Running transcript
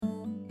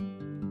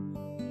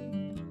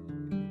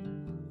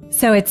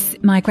So it's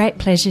my great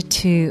pleasure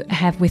to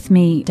have with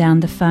me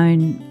down the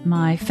phone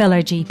my fellow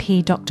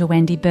GP, Dr.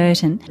 Wendy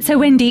Burton. So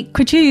Wendy,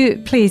 could you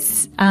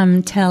please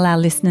tell our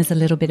listeners a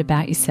little bit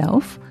about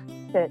yourself?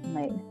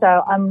 Certainly.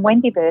 So I'm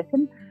Wendy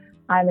Burton.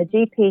 I'm a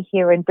GP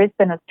here in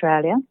Brisbane,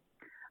 Australia.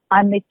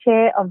 I'm the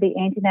chair of the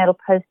Antenatal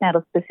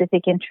Postnatal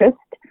Specific Interest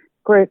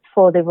Group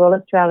for the Royal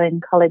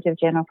Australian College of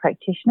General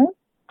Practitioners.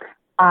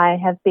 I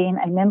have been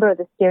a member of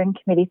the steering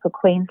committee for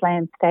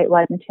Queensland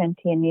Statewide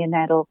Maternity and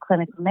Neonatal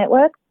Clinical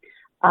Network.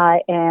 I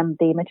am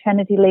the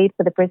maternity lead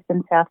for the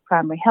Brisbane South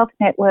Primary Health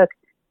Network,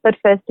 but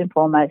first and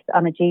foremost,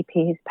 I'm a GP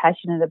who's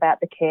passionate about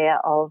the care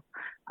of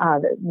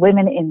the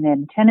women in their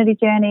maternity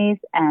journeys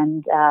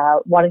and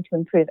wanting to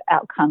improve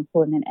outcomes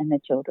for women and their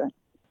children.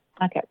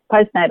 Okay,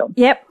 postnatal.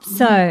 Yep.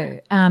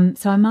 So, I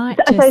might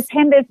So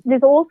Pam,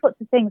 there's all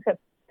sorts of things that.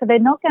 So they're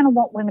not going to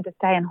want women to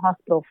stay in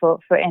hospital for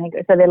any.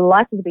 So they're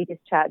likely to be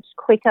discharged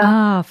quicker.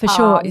 Ah, for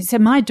sure. So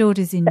my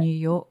daughter's in New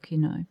York,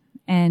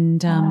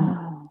 and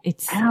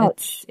it's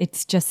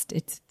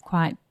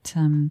quite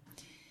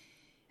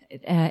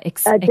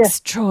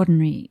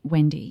extraordinary,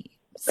 Wendy.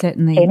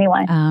 Certainly.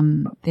 Anyway,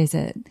 there's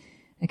a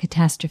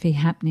catastrophe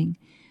happening,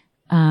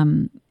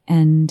 and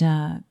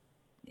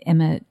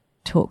Emma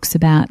talks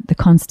about the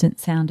constant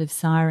sound of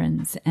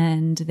sirens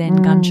and then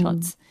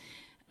gunshots.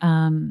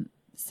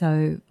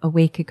 So a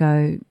week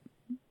ago,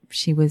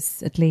 she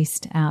was at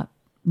least out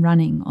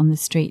running on the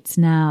streets.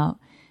 Now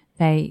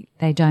they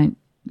don't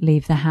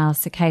leave the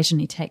house.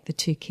 Occasionally take the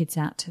two kids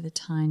out to the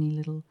tiny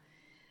little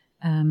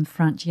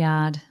front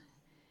yard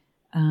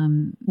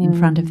in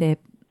front of their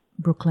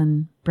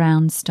Brooklyn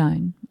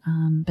brownstone,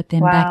 but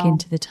then back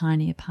into the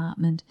tiny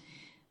apartment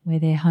where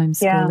they're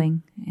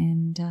homeschooling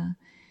and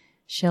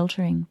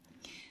sheltering.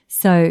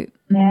 So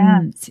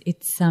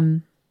it's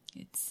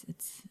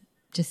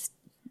just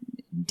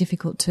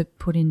difficult to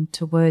put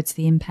into words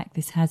the impact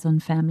this has on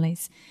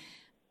families.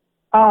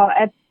 Oh,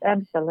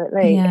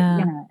 absolutely.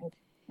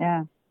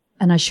 Yeah.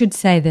 And I should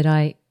say that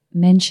I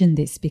mentioned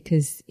this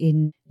because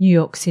in New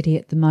York City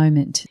at the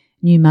moment,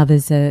 new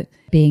mothers are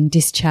being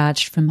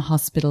discharged from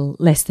hospital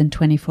less than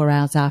 24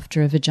 hours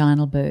after a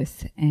vaginal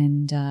birth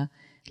and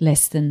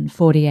less than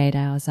 48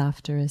 hours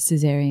after a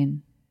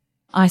cesarean.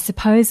 I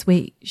suppose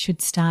we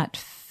should start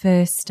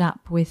first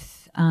up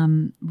with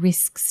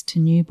risks to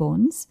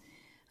newborns.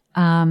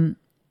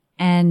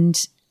 And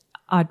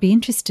I'd be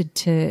interested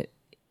to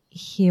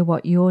hear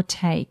what your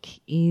take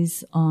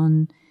is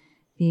on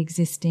the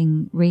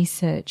existing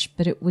research,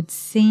 but it would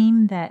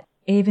seem that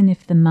even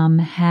if the mum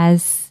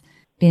has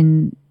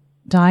been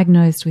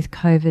diagnosed with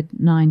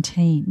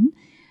COVID-19,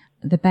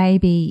 the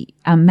baby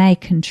may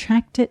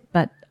contract it,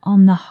 but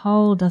on the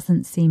whole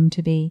doesn't seem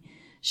to be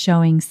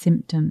showing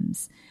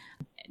symptoms.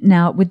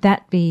 Now, would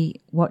that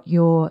be what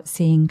you're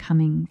seeing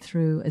coming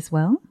through as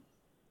well?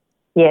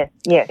 Yes.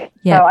 Yeah.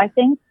 So I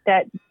think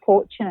that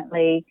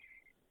fortunately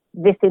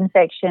this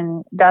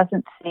infection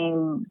doesn't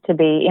seem to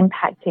be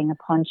impacting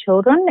upon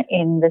children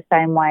in the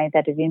same way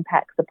that it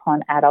impacts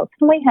upon adults.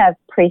 And we have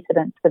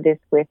precedents for this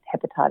with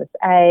hepatitis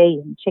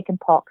A and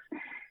chickenpox.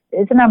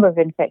 There's a number of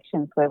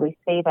infections where we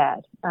see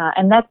that,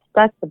 and that's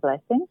a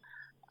blessing.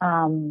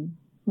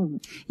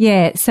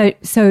 Yeah,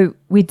 so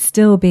we'd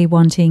still be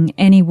wanting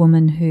any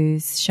woman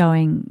who's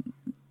showing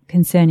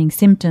concerning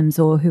symptoms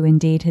or who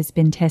indeed has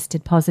been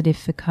tested positive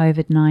for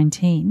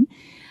COVID-19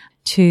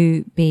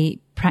 to be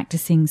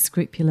practicing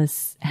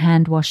scrupulous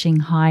hand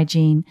washing,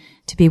 hygiene,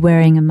 to be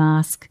wearing a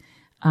mask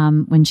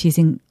when she's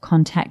in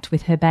contact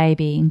with her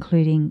baby,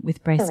 including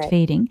with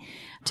breastfeeding,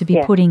 to be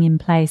putting in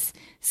place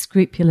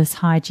scrupulous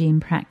hygiene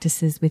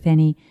practices with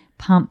any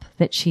pump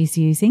that she's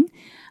using,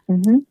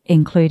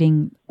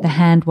 including the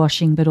hand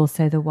washing, but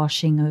also the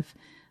washing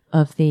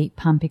of the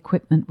pump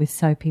equipment with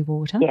soapy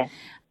water. Yeah.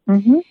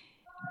 Mm-hmm.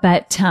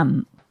 But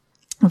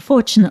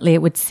unfortunately,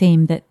 it would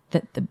seem that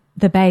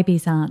the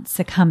babies aren't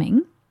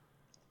succumbing,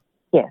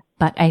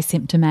 but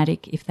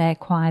asymptomatic if they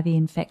acquire the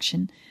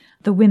infection.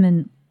 The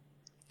women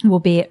will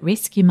be at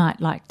risk. You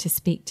might like to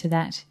speak to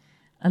that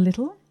a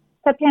little.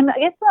 So, Pam, I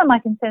guess one of my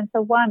concerns,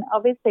 so one,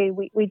 obviously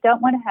we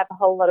don't want to have a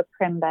whole lot of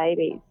prem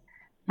babies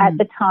at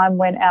the time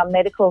when our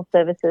medical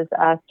services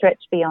are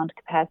stretched beyond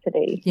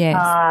capacity.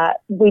 Yes.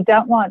 We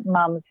don't want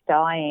mums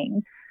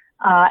dying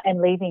and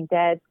leaving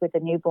dads with a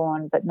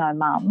newborn but no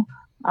mum.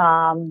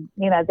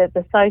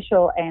 The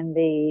social and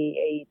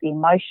the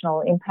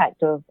emotional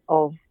impact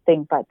of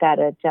things like that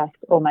are just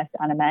almost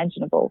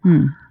unimaginable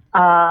in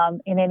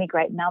any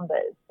great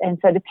numbers. And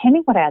so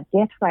depending what our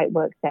death rate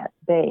works out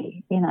to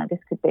be, this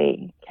could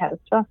be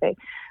catastrophic.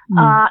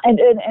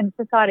 And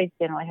societies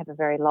generally have a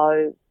very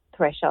low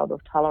threshold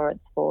of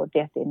tolerance for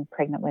death in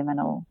pregnant women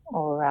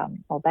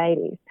or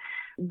babies.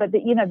 But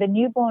the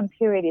newborn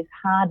period is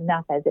hard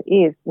enough as it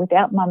is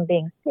without mum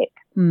being sick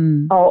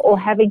or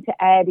having to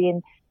add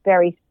in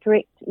very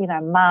strict,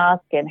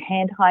 mask and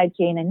hand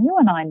hygiene. And you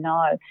and I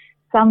know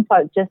some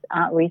folk just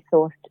aren't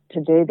resourced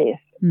to do this.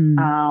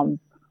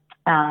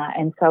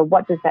 And so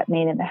what does that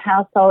mean in the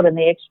household and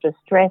the extra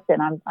stress?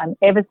 And I'm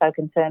ever so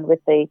concerned with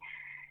the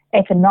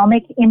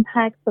economic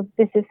impacts of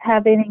this is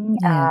having,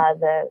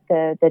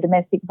 the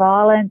domestic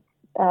violence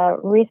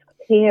risks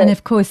here. And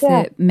of course,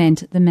 the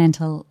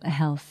mental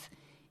health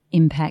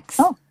impacts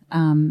are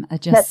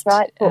just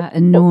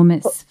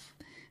enormous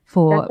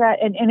for that's right.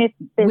 And if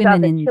there's women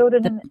other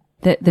children,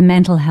 the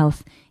mental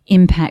health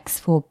impacts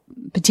for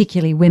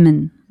particularly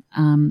women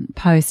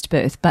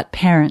post-birth, but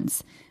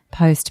parents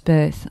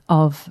post-birth,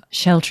 of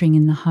sheltering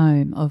in the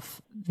home,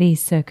 of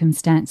these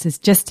circumstances,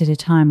 just at a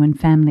time when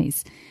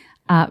families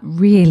are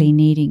really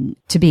needing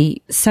to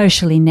be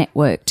socially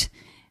networked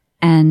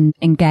and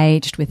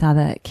engaged with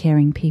other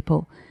caring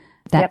people.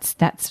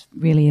 That's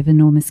really of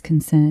enormous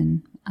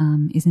concern,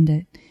 isn't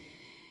it?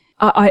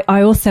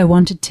 I also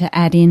wanted to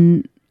add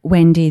in,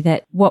 Wendy,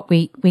 that what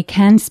we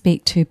can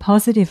speak to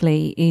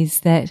positively is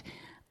that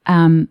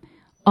on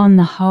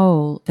the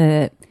whole,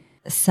 the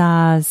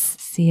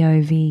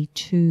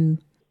SARS-CoV-2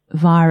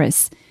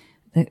 virus,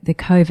 the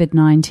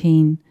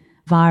COVID-19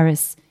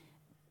 virus,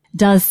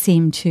 does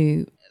seem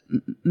to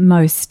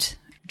most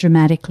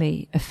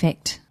dramatically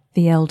affect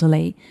the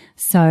elderly.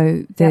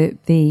 So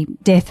the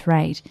death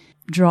rate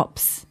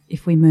drops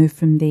if we move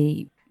from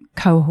the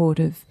cohort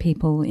of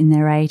people in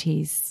their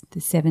 80s, the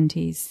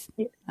 70s,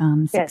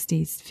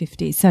 60s,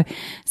 50s.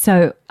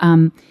 So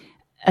an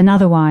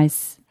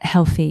otherwise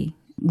healthy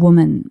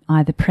woman,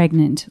 either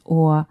pregnant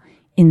or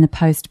in the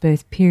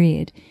post-birth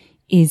period,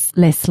 is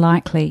less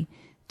likely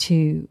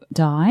to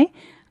die.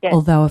 Yes.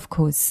 Although, of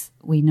course,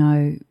 we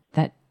know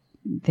that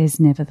there's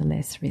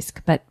nevertheless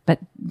risk. But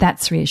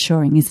that's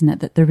reassuring, isn't it,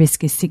 that the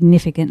risk is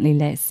significantly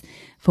less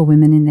for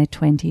women in their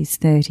 20s,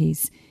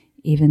 30s,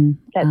 even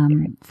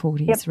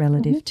 40s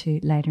relative to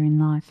later in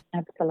life.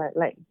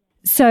 Absolutely.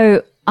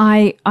 So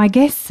I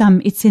guess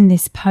it's in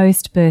this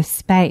post-birth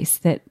space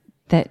that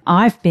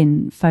I've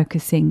been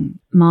focusing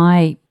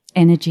my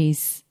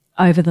energies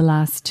over the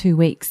last 2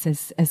 weeks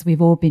as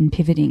we've all been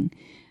pivoting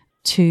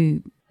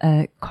to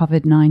a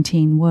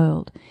COVID-19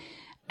 world.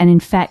 And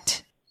in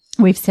fact,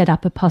 we've set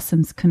up a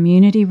Possums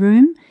community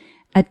room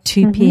at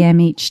 2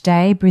 p.m. each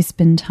day,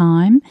 Brisbane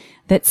time,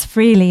 that's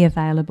freely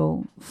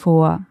available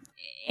for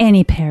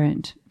any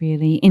parent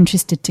really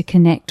interested to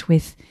connect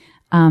with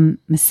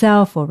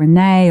myself or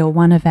Renee or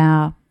one of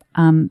our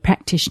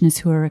practitioners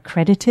who are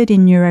accredited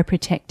in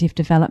neuroprotective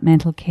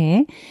developmental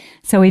care.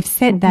 So we've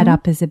set that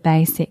up as a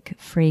basic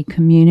free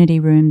community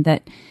room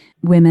that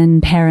women,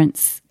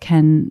 parents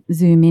can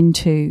Zoom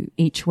into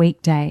each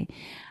weekday.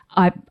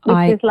 Which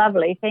is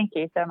lovely. Thank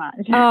you so much.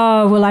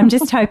 Oh, well, I'm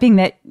just hoping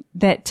that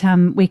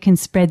we can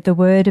spread the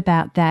word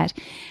about that.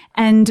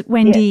 And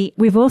Wendy,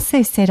 we've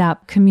also set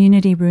up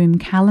community room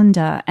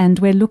calendar, and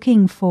we're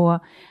looking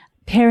for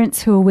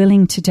parents who are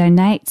willing to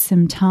donate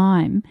some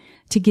time,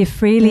 to give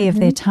freely of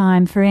their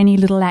time for any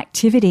little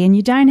activity. And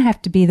you don't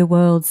have to be the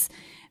world's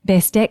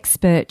best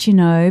expert,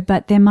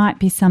 but there might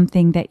be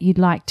something that you'd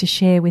like to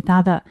share with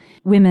other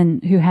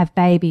women who have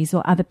babies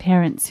or other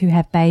parents who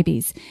have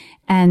babies.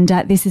 And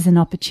this is an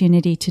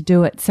opportunity to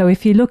do it. So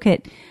if you look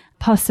at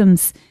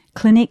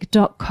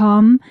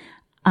possumsclinic.com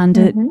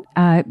under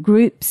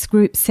group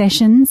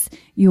sessions,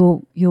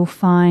 you'll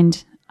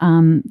find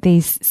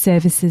these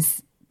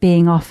services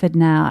being offered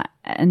now.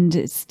 And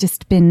it's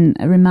just been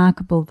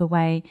remarkable the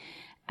way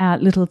our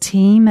little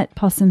team at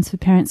Possums for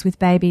Parents with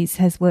Babies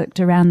has worked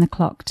around the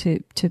clock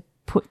to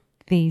put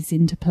these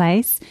into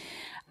place.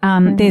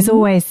 There's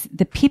always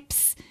the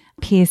PIPS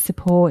peer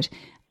support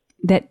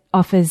that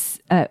offers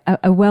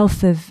a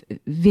wealth of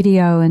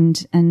video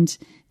and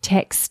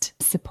text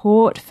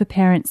support for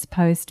parents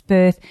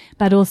post-birth,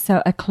 but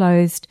also a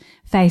closed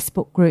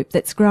Facebook group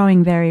that's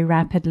growing very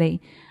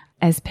rapidly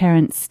as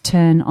parents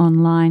turn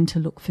online to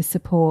look for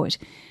support.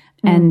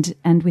 And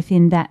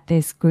within that,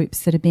 there's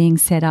groups that are being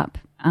set up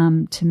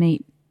to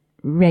meet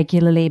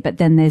regularly, but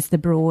then there's the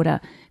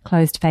broader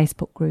closed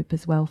Facebook group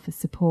as well for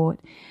support.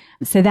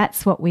 So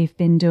that's what we've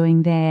been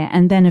doing there.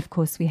 And then, of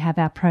course, we have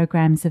our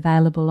programs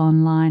available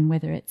online,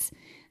 whether it's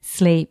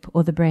sleep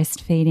or the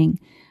breastfeeding,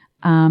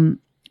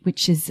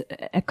 which is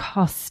a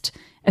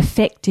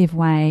cost-effective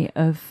way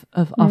of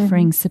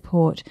offering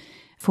support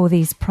for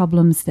these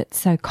problems that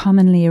so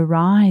commonly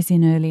arise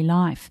in early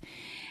life.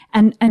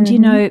 And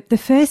the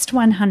first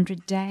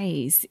 100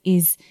 days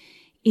is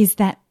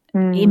that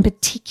in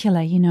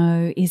particular,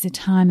 is a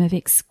time of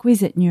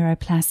exquisite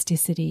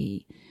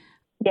neuroplasticity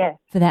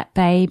for that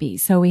baby.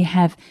 So we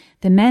have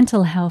the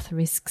mental health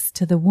risks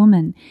to the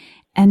woman.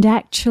 And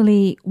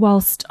actually,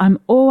 whilst I'm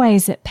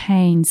always at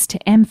pains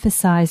to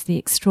emphasize the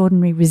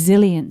extraordinary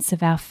resilience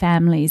of our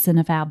families and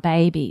of our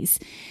babies,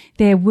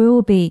 there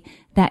will be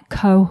that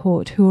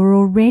cohort who are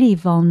already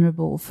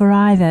vulnerable for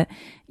either,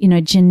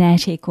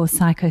 genetic or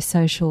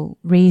psychosocial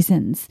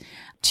reasons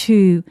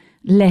to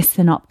less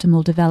than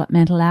optimal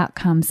developmental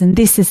outcomes. And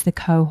this is the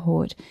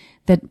cohort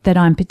that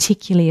I'm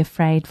particularly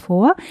afraid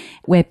for.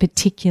 We're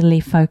particularly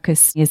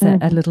focused as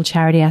a little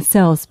charity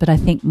ourselves, but I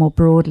think more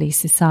broadly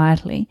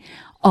societally,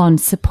 on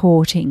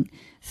supporting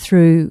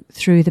through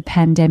the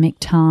pandemic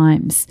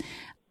times,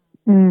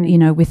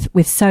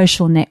 with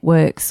social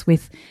networks,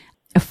 with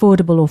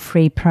affordable or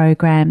free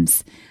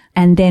programs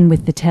and then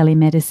with the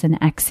telemedicine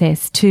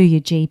access to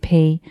your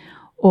GP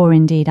or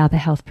indeed other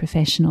health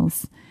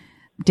professionals.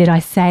 Did I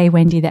say,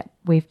 Wendy, that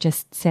we've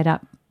just set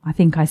up, I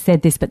think I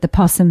said this, but the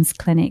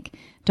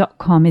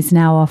possumsclinic.com is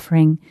now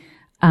offering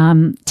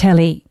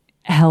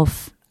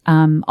telehealth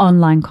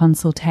online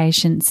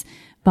consultations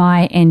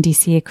by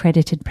NDC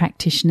accredited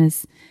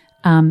practitioners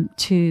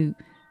to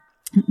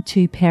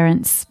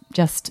parents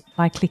just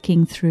by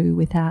clicking through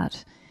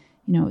without,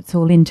 it's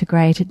all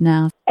integrated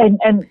now. And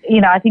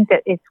I think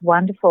that it's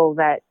wonderful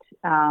that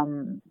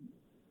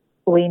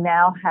we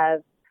now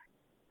have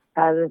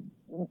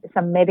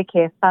some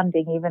Medicare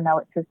funding, even though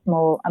it's a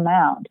small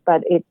amount,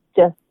 but it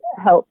just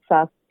helps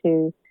us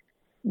to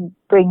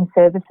bring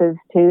services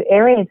to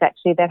areas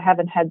actually that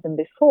haven't had them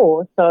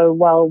before. So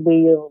while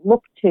we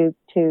look to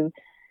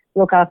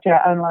look after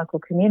our own local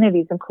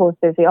communities, of course,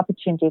 there's the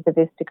opportunity for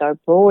this to go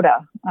broader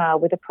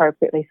with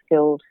appropriately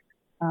skilled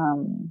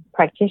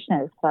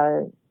practitioners.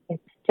 So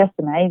it's just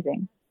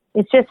amazing.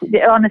 It's just,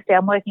 honestly,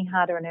 I'm working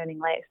harder and earning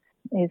less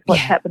is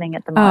what's happening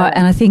at the moment. Oh,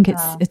 and I think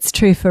it's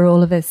true for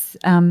all of us.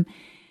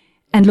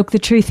 And look, the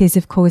truth is,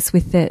 of course,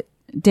 with the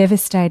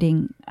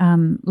devastating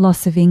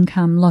loss of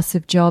income, loss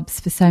of jobs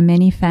for so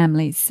many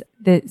families,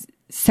 the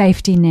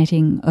safety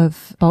netting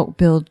of bulk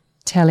billed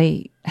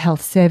telehealth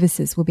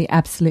services will be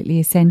absolutely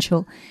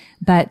essential.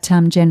 But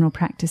general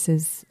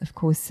practices, of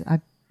course,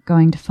 are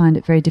going to find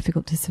it very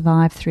difficult to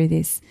survive through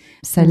this.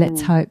 So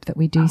let's hope that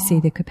we do see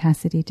the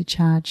capacity to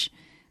charge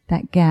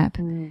that gap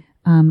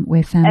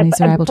where families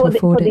are able to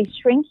afford it. For the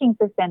shrinking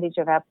percentage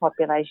of our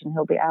population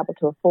who'll be able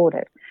to afford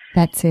it.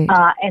 That's it.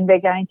 And they're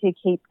going to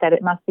keep that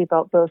it must be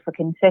bulk billed for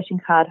concession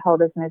card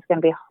holders, and there's going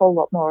to be a whole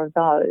lot more of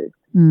those.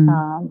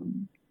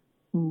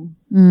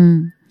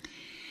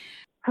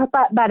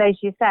 But as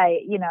you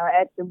say,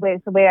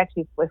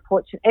 we're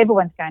fortunate.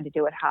 Everyone's going to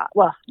do it hard.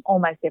 Well,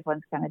 almost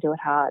everyone's going to do it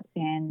hard,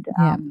 and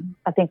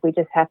I think we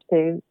just have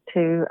to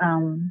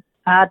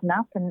harden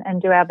up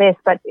and do our best.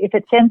 But if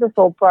it sends us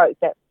all broke,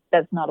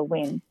 that's not a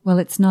win. Well,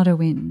 it's not a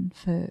win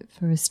for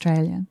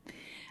Australia.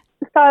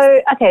 So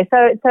I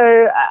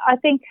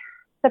think,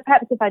 so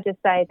perhaps if I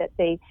just say that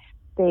the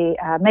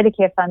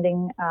Medicare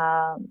funding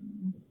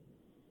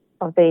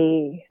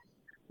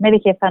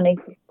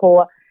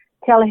for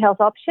telehealth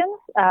options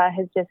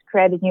has just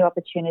created new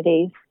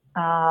opportunities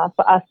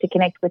for us to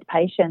connect with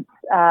patients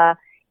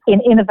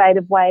in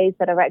innovative ways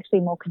that are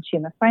actually more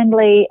consumer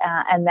friendly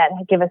and that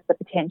give us the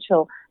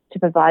potential to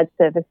provide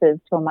services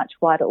to a much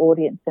wider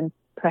audience than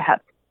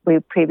perhaps we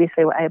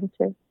previously were able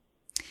to.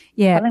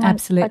 Yeah,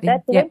 absolutely.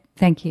 Yep.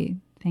 Thank you.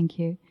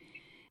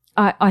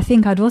 I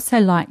think I'd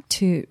also like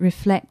to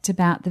reflect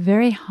about the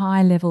very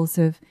high levels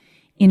of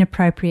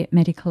inappropriate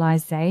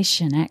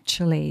medicalisation,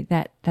 actually,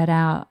 that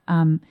our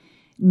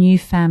new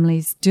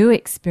families do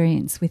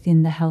experience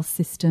within the health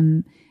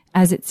system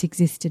as it's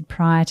existed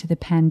prior to the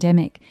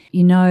pandemic.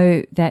 You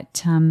know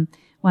that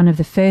one of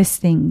the first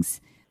things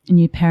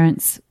new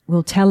parents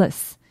will tell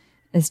us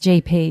as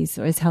GPs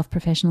or as health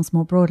professionals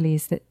more broadly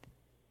is that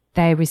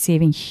they're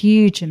receiving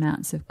huge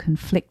amounts of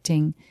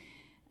conflicting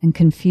and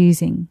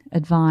confusing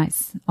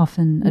advice,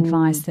 often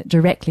advice that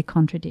directly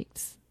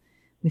contradicts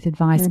with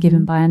advice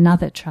given by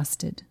another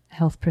trusted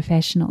health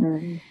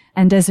professional.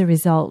 And as a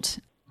result,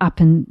 up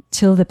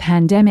until the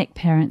pandemic,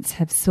 parents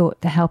have sought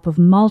the help of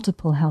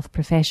multiple health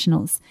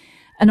professionals.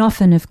 And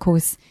often, of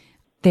course,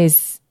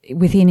 there's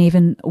within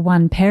even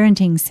one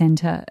parenting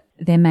centre,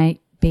 there may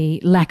be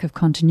lack of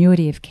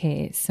continuity of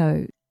care.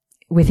 So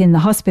within the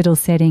hospital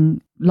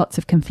setting, lots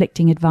of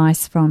conflicting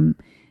advice from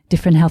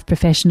different health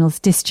professionals,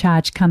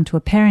 discharge come to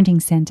a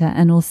parenting centre,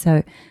 and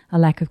also a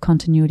lack of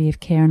continuity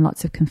of care and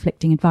lots of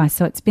conflicting advice.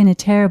 So it's been a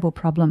terrible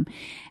problem.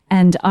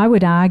 And I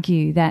would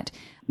argue that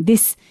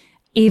this,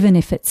 even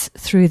if it's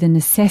through the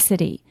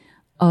necessity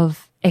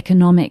of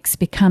economics,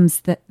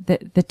 becomes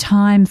the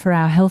time for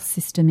our health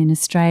system in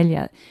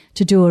Australia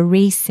to do a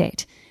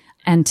reset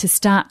and to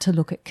start to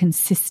look at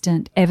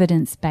consistent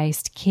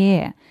evidence-based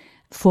care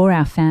for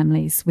our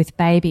families with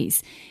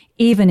babies,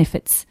 even if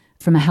it's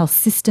from a health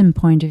system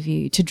point of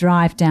view, to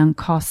drive down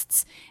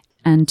costs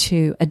and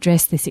to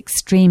address this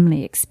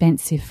extremely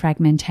expensive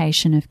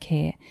fragmentation of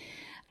care.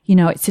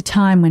 It's a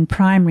time when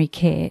primary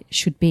care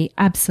should be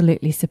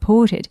absolutely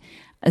supported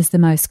as the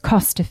most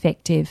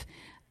cost-effective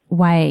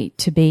way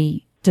to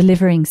be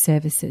delivering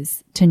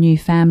services to new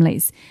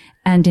families.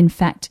 And in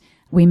fact,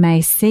 we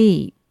may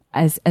see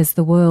as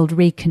the world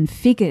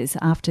reconfigures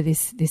after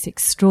this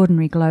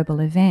extraordinary global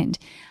event,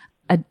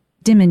 a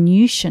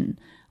diminution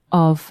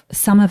of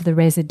some of the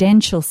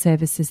residential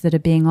services that are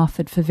being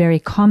offered for very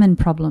common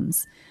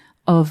problems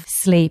of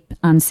sleep,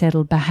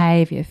 unsettled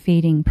behaviour,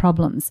 feeding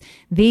problems.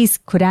 These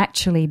could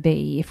actually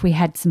be, if we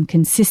had some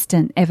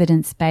consistent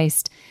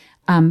evidence-based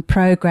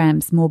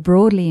programs more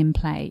broadly in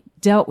play,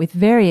 dealt with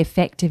very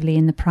effectively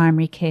in the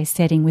primary care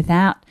setting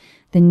without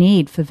the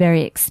need for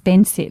very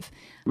expensive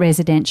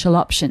residential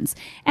options.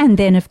 And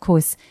then, of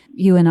course,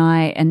 you and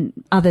I and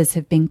others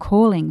have been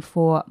calling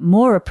for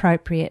more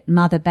appropriate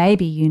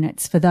mother-baby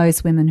units for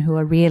those women who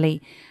are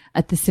really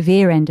at the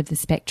severe end of the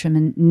spectrum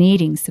and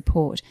needing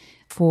support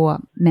for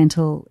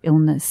mental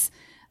illness.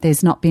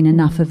 There's not been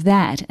enough of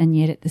that, and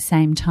yet at the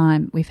same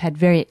time we've had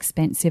very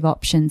expensive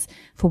options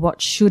for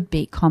what should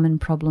be common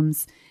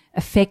problems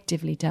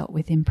effectively dealt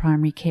with in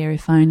primary care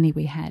if only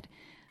we had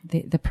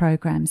the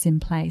programs in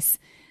place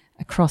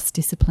across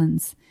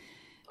disciplines.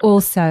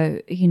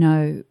 Also, you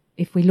know,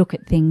 if we look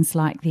at things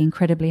like the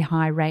incredibly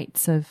high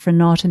rates of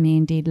frenotomy,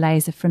 indeed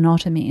laser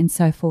frenotomy and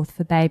so forth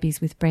for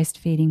babies with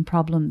breastfeeding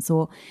problems,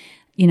 or,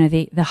 you know,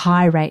 the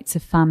high rates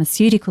of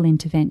pharmaceutical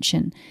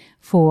intervention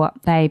for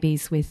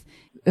babies with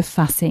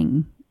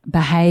fussing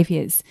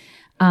behaviours.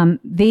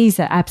 These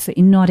are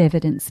absolutely not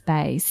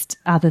evidence-based,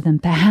 other than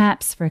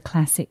perhaps for a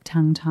classic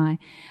tongue tie.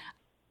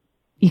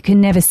 You can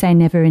never say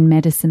never in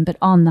medicine, but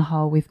on the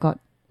whole, we've got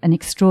an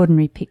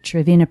extraordinary picture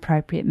of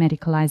inappropriate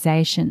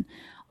medicalisation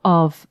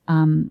of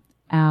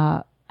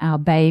our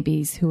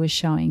babies who are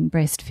showing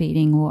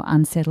breastfeeding or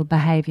unsettled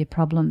behaviour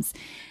problems.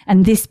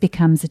 And this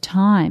becomes a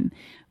time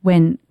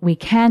when we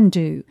can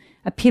do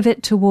a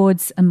pivot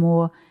towards a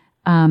more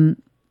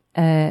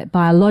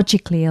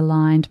biologically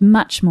aligned,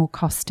 much more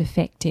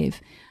cost-effective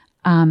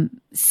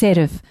set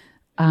of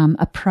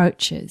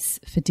approaches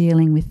for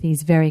dealing with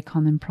these very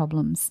common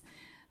problems.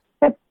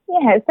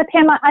 So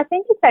Pam, I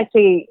think it's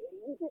actually,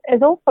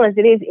 as awful as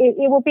it is,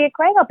 it will be a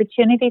great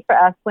opportunity for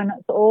us when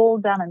it's all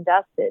done and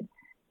dusted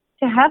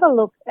to have a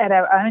look at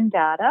our own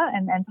data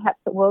and perhaps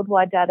at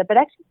worldwide data, but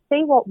actually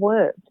see what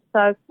worked.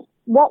 So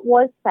what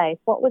was safe,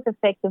 what was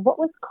effective, what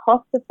was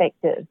cost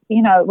effective?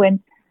 You know,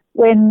 when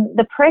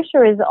the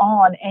pressure is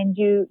on and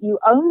you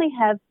only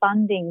have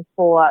funding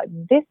for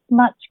this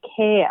much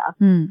care,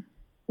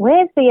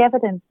 where's the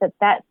evidence that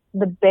that's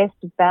the best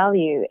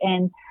value?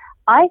 And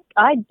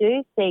I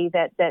do see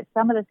that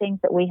some of the things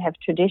that we have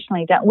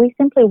traditionally done, we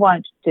simply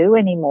won't do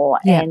anymore.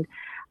 Yeah. And,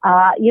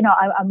 you know,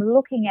 I'm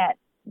looking at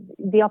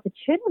the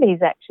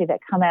opportunities actually that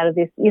come out of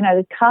this, you know,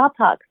 the car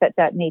parks that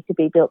don't need to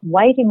be built,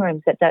 waiting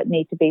rooms that don't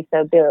need to be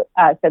so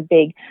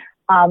big,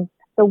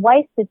 the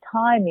wasted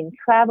time in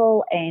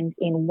travel and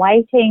in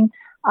waiting.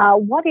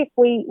 What if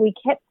we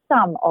kept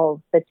some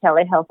of the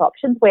telehealth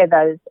options where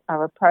those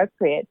are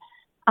appropriate,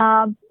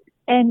 and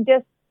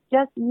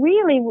just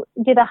really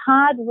did a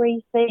hard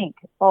rethink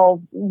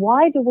of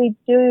why do we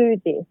do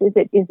this? Is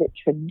it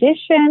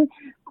tradition?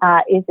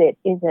 Is it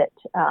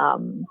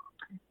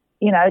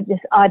you know,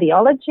 just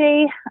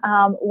ideology?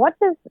 What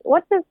does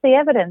the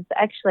evidence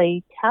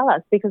actually tell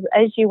us? Because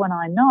as you and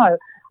I know,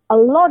 a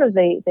lot of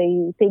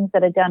the things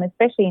that are done,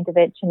 especially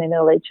intervention in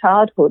early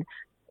childhood,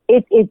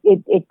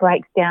 it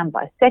breaks down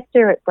by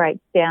sector, it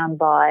breaks down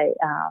by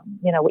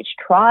you know, which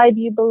tribe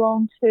you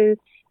belong to,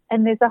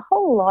 and there's a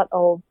whole lot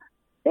of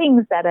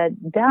things that are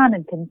done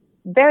and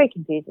very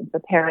confusing for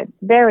parents,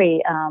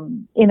 very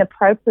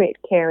inappropriate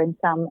care in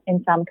some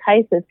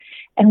cases.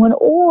 And when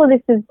all of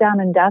this is done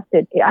and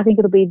dusted, I think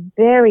it'll be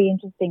very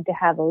interesting to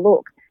have a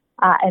look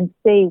and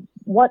see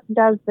what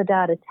does the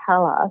data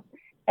tell us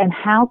and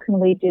how can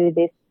we do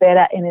this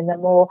better and in a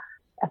more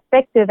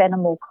effective and a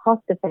more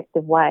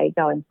cost-effective way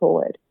going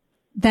forward.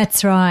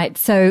 That's right.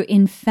 So,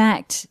 in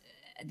fact,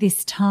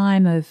 this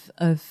time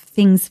of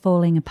things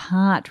falling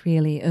apart,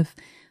 really, of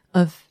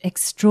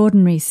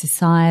extraordinary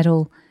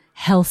societal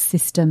health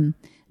system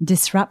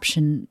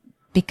disruption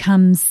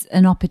becomes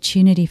an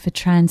opportunity for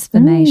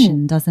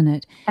transformation, doesn't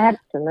it?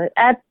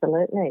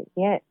 Absolutely,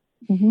 yes.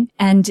 Mm-hmm.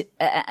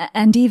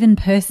 And even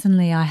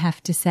personally, I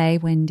have to say,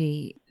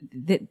 Wendy,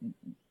 that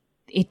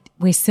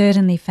we're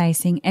certainly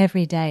facing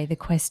every day the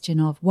question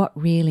of what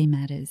really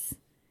matters.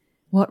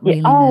 What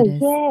really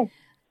matters.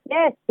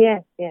 Yes.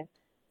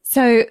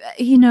 So,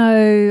 you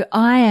know,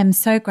 I am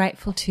so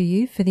grateful to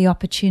you for the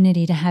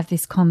opportunity to have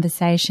this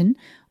conversation.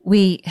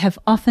 We have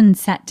often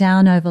sat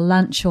down over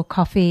lunch or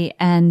coffee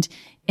and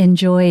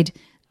enjoyed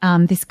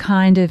this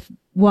kind of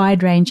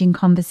wide-ranging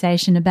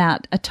conversation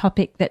about a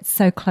topic that's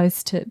so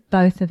close to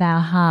both of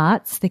our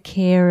hearts, the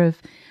care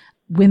of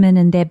women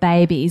and their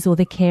babies, or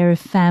the care of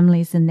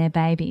families and their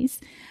babies.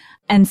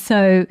 And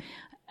so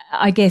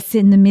I guess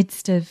in the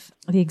midst of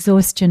the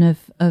exhaustion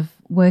of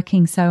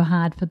working so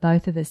hard for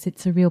both of us,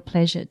 it's a real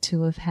pleasure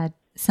to have had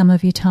some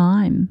of your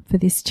time for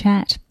this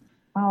chat.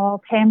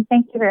 Oh, Pam,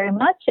 thank you very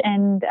much.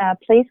 And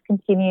please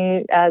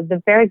continue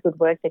the very good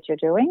work that you're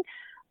doing.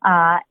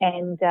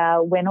 And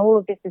when all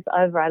of this is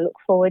over, I look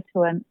forward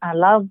to a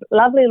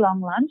lovely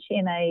long lunch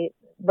in a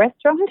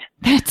restaurant.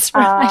 That's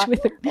right.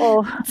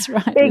 That's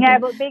right. Being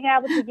able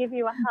to give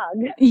you a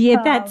hug.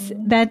 Yeah,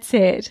 that's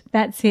it.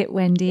 That's it,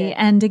 Wendy. Yeah.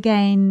 And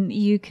again,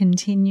 you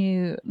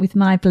continue with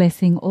my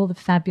blessing all the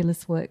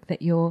fabulous work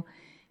that you're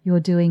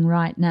doing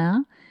right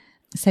now.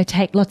 So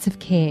take lots of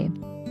care.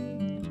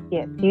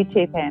 Yes, you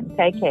too, Pam.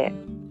 Take care.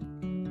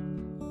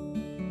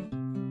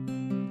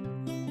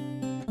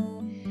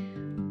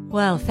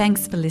 Well,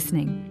 thanks for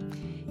listening.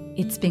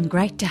 It's been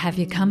great to have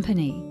your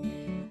company.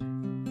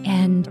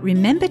 And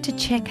remember to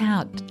check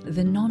out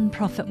the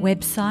non-profit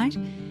website,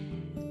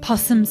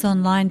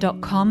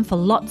 possumsonline.com, for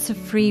lots of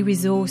free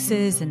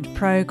resources and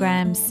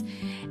programs.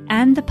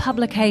 and the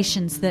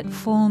publications that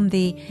form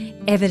the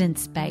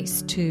evidence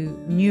base to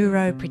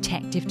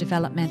neuroprotective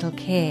developmental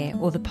care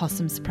or the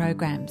Possums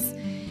programs.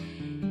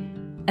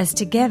 As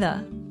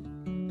together,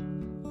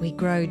 we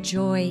grow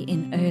joy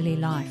in early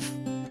life.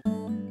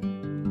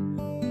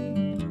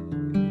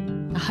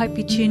 I hope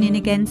you tune in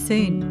again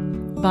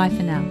soon. Bye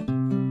for now.